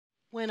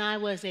When I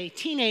was a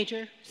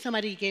teenager,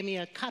 somebody gave me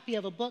a copy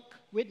of a book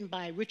written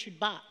by Richard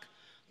Bach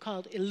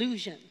called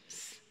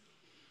Illusions.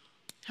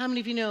 How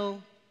many of you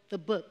know the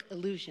book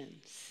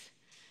Illusions?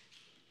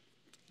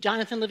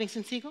 Jonathan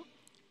Livingston Seagull?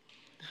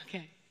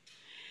 Okay.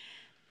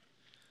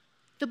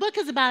 The book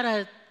is about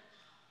a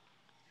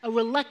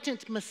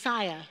reluctant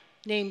messiah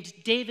named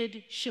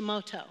David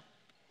Shimoto,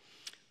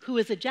 who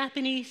is a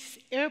Japanese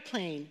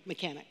airplane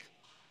mechanic.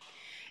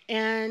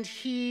 And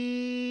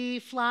he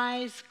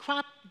flies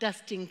crop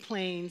dusting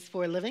planes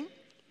for a living.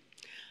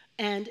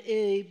 And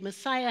a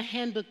Messiah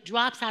handbook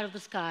drops out of the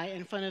sky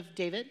in front of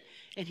David,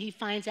 and he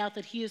finds out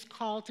that he is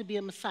called to be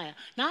a Messiah.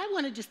 Now, I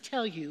want to just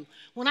tell you,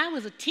 when I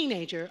was a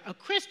teenager, a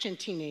Christian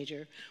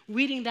teenager,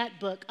 reading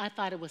that book, I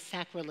thought it was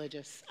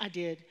sacrilegious. I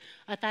did.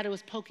 I thought it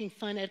was poking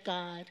fun at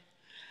God,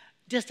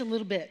 just a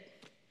little bit.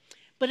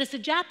 But it's a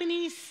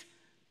Japanese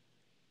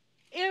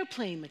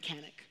airplane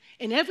mechanic,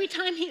 and every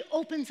time he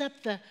opens up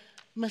the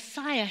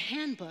Messiah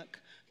handbook,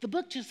 the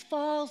book just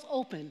falls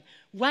open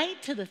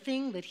right to the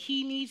thing that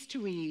he needs to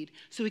read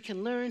so he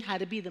can learn how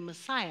to be the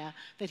Messiah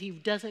that he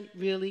doesn't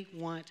really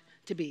want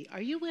to be.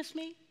 Are you with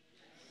me?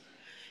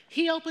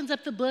 He opens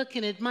up the book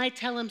and it might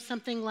tell him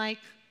something like,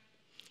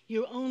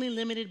 "You're only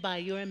limited by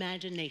your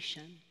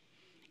imagination.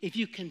 If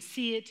you can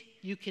see it,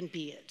 you can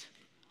be it."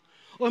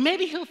 Or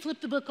maybe he'll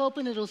flip the book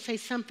open and it'll say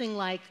something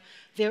like,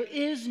 "There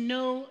is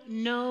no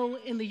no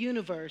in the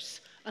universe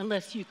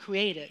unless you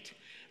create it.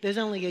 There's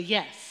only a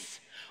yes."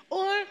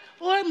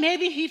 Or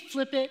maybe he'd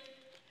flip it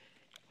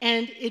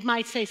and it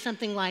might say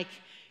something like,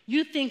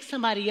 "You think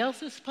somebody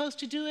else is supposed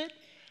to do it,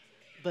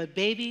 but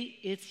baby,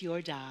 it's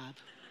your job."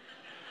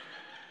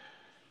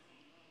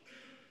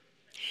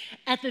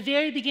 At the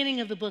very beginning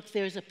of the book,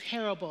 there's a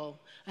parable,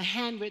 a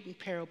handwritten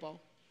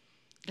parable.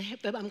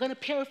 I'm going to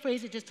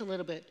paraphrase it just a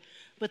little bit.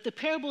 But the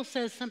parable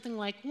says something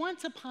like,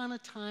 once upon a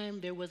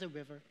time, there was a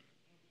river.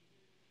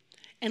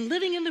 And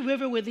living in the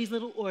river were these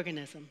little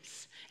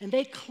organisms. And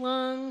they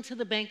clung to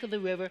the bank of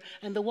the river,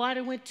 and the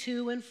water went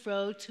to and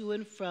fro,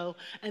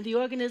 and the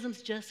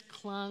organisms just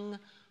clung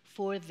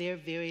for their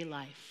very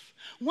life.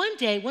 One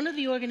day, one of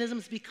the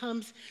organisms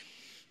becomes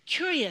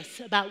curious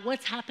about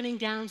what's happening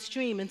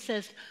downstream and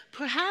says,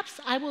 "Perhaps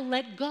I will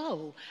let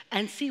go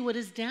and see what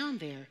is down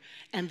there."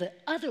 And the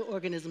other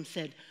organism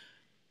said,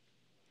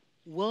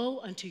 "Woe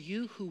unto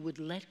you who would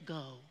let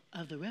go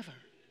of the river.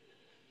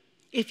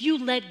 If you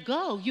let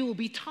go, you will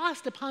be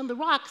tossed upon the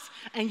rocks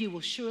and you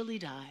will surely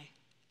die."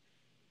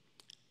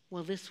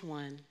 Well, this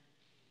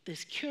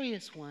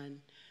curious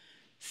one,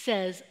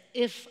 says,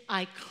 "If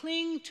I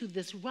cling to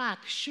this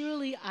rock,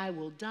 surely I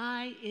will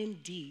die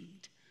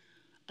indeed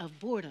of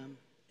boredom,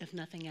 if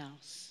nothing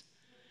else."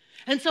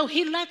 And so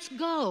he lets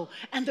go,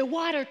 and the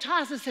water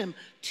tosses him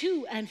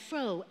to and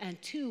fro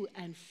and to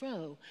and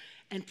fro.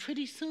 And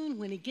pretty soon,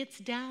 when he gets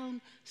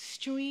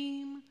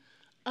downstream,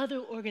 other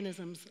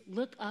organisms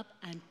look up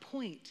and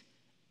point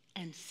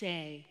and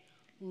say,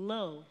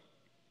 "Lo,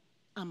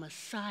 a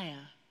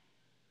Messiah.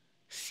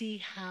 See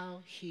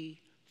how he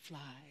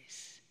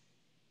flies."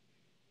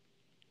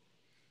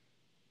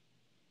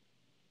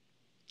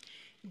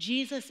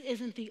 Jesus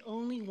isn't the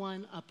only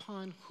one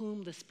upon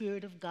whom the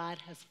Spirit of God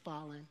has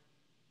fallen.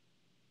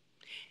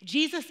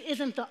 Jesus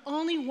isn't the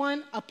only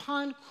one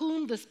upon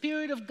whom the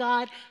Spirit of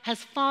God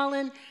has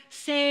fallen,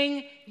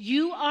 saying,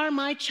 "You are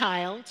my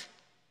child,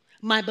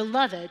 my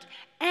beloved,"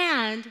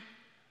 and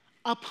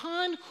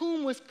upon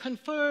whom was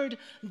conferred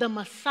the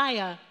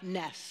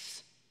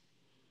Messiah-ness,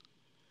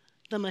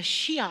 the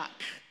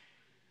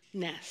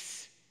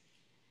Mashiach-ness,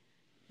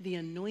 the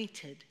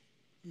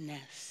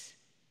anointed-ness.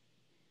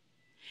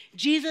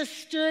 Jesus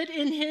stood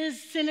in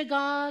his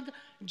synagogue,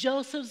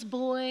 Joseph's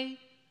boy,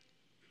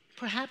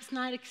 perhaps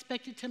not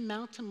expected to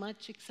amount to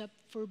much except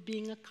for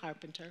being a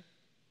carpenter.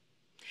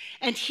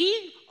 And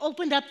he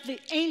opened up the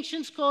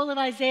ancient scroll of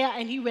Isaiah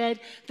and he read,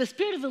 "The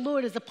Spirit of the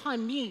Lord is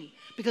upon me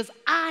because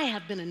I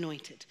have been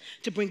anointed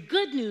to bring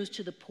good news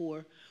to the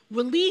poor,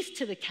 release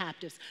to the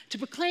captives, to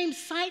proclaim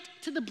sight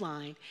to the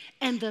blind,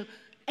 and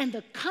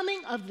the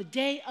coming of the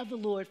day of the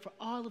Lord for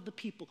all of the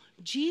people."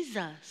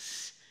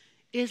 Jesus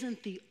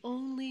isn't the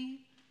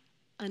only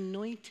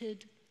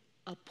anointed,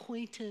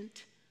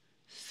 appointed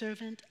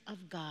servant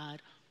of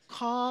God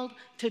called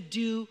to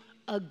do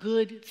a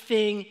good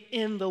thing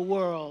in the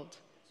world.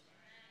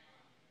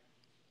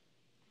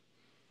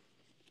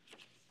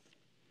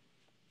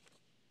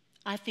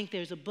 I think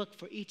there's a book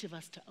for each of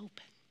us to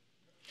open.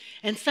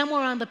 And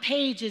somewhere on the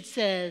page it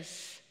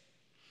says,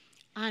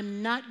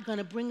 "I'm not going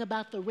to bring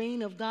about the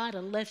reign of God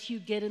unless you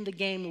get in the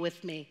game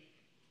with me."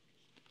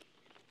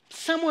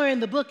 Somewhere in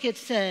the book it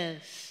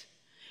says,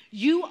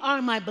 "You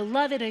are my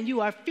beloved and you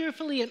are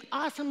fearfully and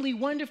awesomely,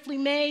 wonderfully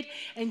made,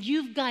 and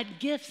you've got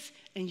gifts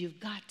and you've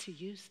got to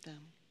use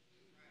them."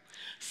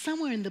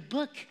 Somewhere in the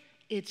book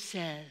it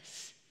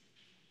says,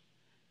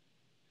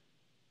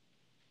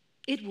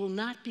 "It will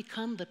not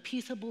become the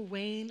peaceable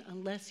reign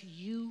unless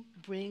you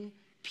bring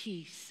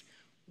peace."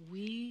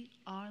 We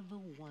are the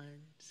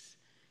ones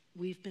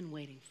we've been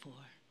waiting for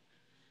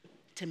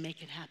to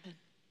make it happen.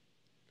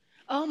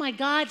 Oh my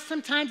God,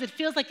 sometimes it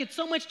feels like it's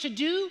so much to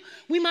do,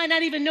 we might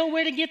not even know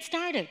where to get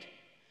started.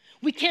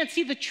 We can't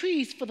see the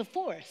trees for the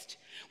forest.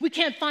 We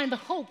can't find the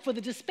hope for the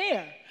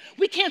despair.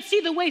 We can't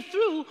see the way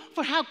through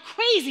for how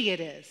crazy it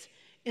is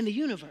in the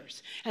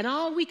universe. And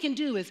all we can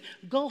do is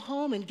go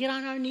home and get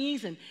on our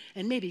knees and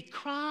maybe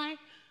cry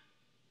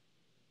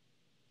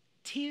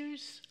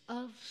tears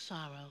of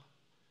sorrow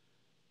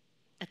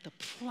at the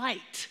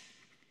plight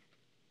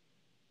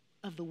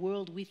of the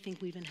world we think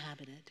we've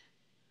inhabited.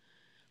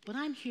 But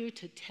I'm here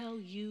to tell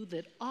you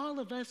that all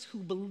of us who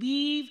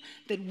believe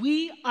that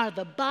we are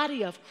the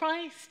body of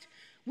Christ,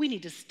 we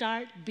need to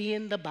start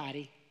being the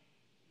body.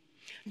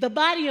 The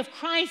body of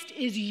Christ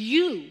is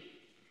you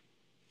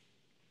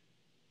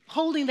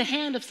holding the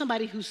hand of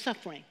somebody who's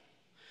suffering.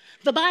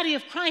 The body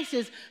of Christ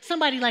is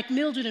somebody like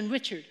Mildred and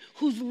Richard,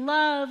 whose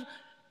love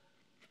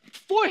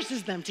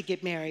forces them to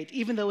get married,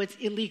 even though it's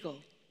illegal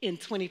in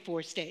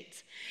 24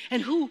 states,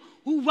 and who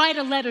write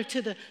a letter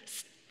to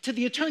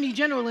the Attorney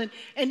General, and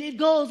it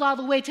goes all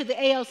the way to the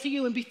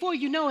ALCU, and before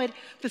you know it,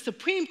 the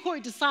Supreme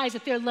Court decides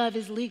that their love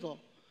is legal.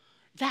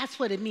 That's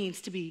what it means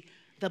to be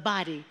the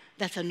body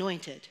that's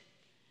anointed.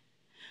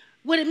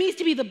 What it means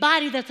to be the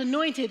body that's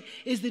anointed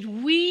is that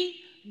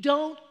we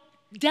don't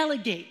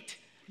delegate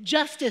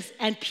justice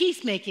and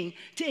peacemaking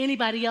to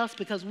anybody else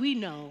because we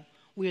know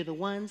we're the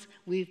ones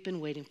we've been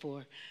waiting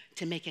for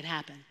to make it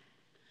happen.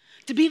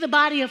 To be the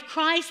body of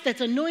Christ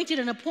that's anointed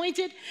and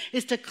appointed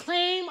is to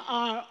claim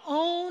our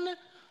own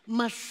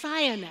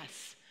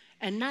Messiahness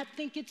and not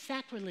think it's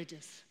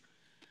sacrilegious.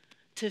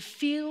 To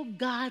feel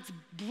God's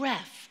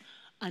breath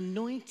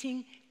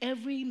anointing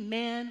every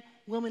man,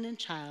 woman, and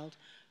child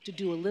to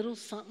do a little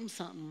something,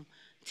 something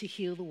to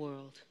heal the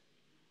world.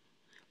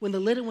 When the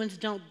little ones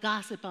don't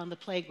gossip on the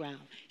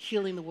playground,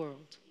 healing the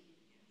world.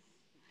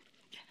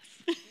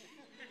 Yes.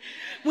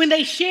 When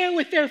they share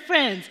with their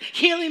friends,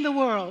 healing the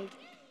world.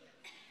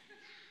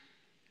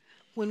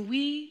 When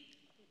we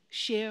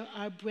share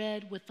our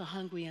bread with the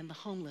hungry and the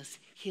homeless,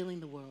 healing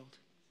the world.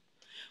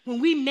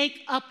 When we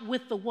make up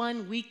with the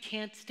one we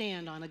can't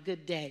stand on a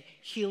good day,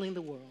 healing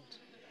the world.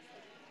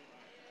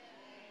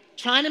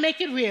 Trying to make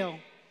it real.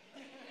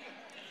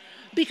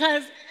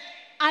 Because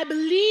I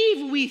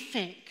believe we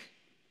think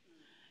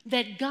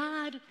that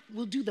God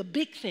will do the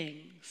big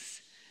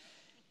things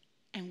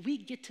and we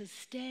get to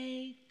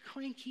stay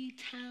cranky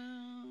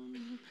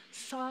town,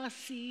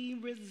 saucy,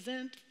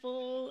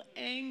 resentful,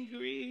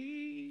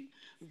 angry,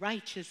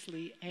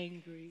 righteously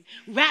angry,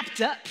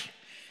 wrapped up,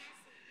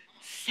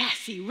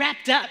 sassy,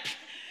 wrapped up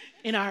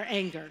in our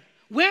anger,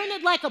 wearing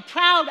it like a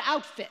proud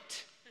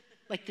outfit,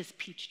 like this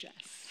peach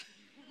dress.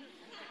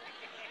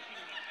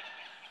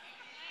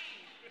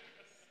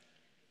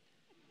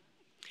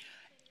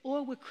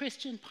 Or we're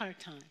Christian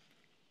part-time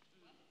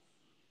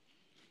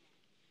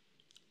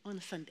on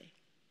a Sunday.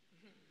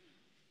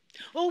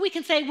 Or we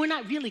can say we're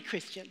not really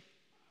Christian,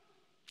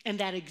 and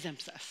that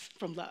exempts us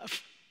from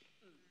love.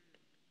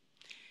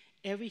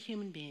 Every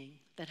human being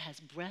that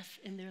has breath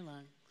in their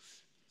lungs,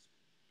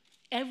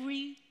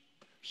 every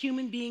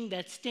human being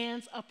that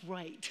stands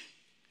upright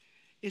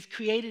is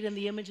created in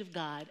the image of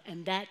God,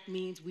 and that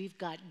means we've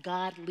got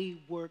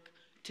godly work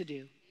to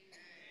do.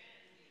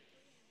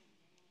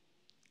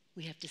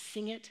 We have to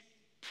sing it,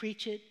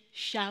 preach it,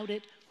 shout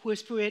it,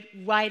 whisper it,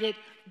 write it,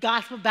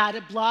 gossip about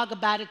it, blog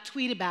about it,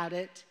 tweet about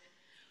it.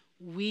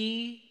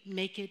 We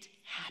make it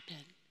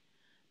happen.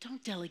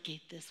 Don't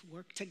delegate this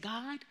work to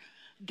God.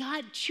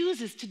 God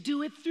chooses to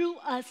do it through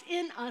us,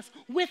 in us,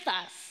 with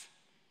us,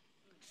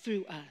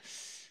 through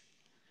us.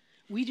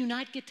 We do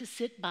not get to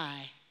sit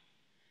by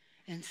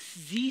and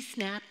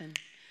Z-snap and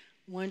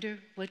wonder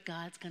what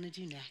God's going to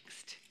do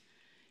next.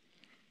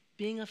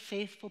 Being a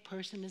faithful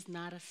person is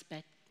not a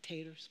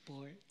spectator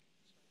sport.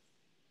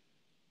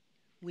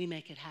 We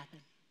make it happen.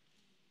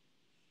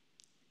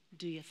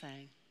 Do your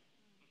thing.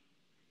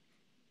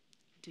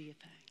 Do your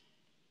thing.